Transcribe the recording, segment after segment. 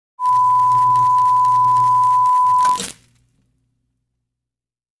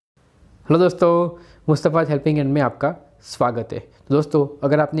Hello दोस्तों, Mustafa helping hand में आपका स्वागत है। तो दोस्तों,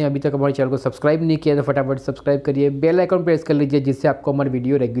 अगर आपने अभी तक हमारे चैनल को सब्सक्राइब नहीं किया तो फटाफट सब्सक्राइब करिए, बेल आइकन प्रेस कर लीजिए जिससे आपको हमारी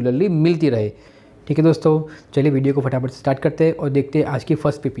वीडियो रेगुलरली मिलती रहे। ठीक है दोस्तों, चलिए वीडियो को फटाफट स्टार्ट करते हैं और देखते हैं आज की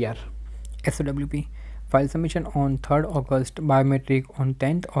first PPR। SOWP file submission on 3rd August, biometric on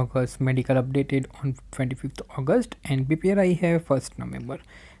 10th August, medical updated on 25th August and PPR है 1st November.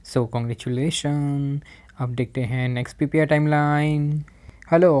 So congratulations. अब देखते हैं next PPR timeline.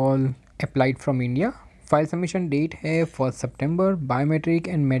 Hello all, applied from India. File submission date है 1st September, biometric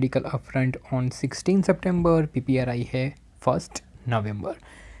and medical upfront on 16 September, PPR है 1st November.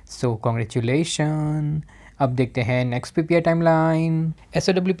 So congratulations. अब देखते हैं next PPR timeline.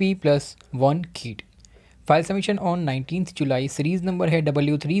 SOWP plus 1 kit. File submission on 19th July, series number है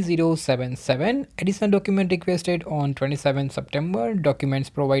W3077. Additional document requested on 27th September.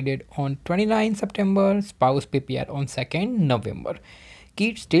 Documents provided on 29th September. Spouse PPR on 2nd November.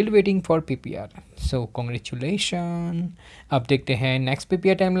 Kit still waiting for PPR. So congratulations. अब देखते हैं next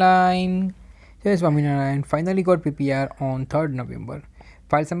PPR timeline. Jai Swaminarayan finally got PPR on 3rd November.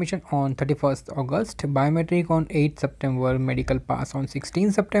 File submission on 31st August, biometric on 8th September, medical pass on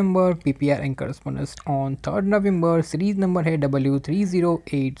 16th September, PPR and correspondence on 3rd November, series number है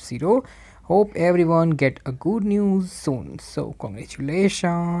W3080. Hope everyone get a good news soon. So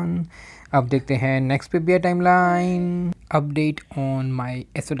congratulations. अब देखते हैं next PPR timeline. Update on my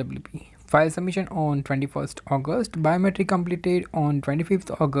SOWP. File submission on 21st August, biometric completed on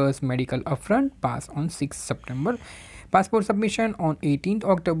 25th August, medical upfront pass on 6th September. Passport submission on 18th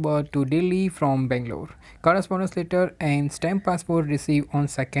October to Delhi from Bangalore. Correspondence letter and stamp passport received on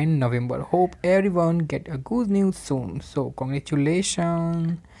 2nd November. Hope everyone get a good news soon. So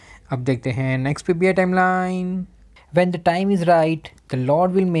congratulations. अब देखते हैं next PPR timeline. When the time is right, the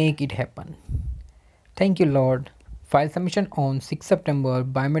Lord will make it happen. Thank you, Lord. File submission on 6th September,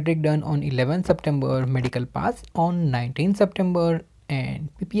 biometric done on 11th September, medical pass on 19th September and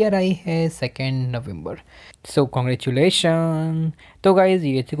PPR है 2nd November. So congratulations. तो guys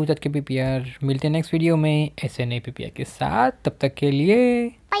ये थे कुछ आज के PPR। मिलते हैं next video में ऐसे नए PPR के साथ। तब तक के लिए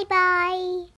बाय बाय।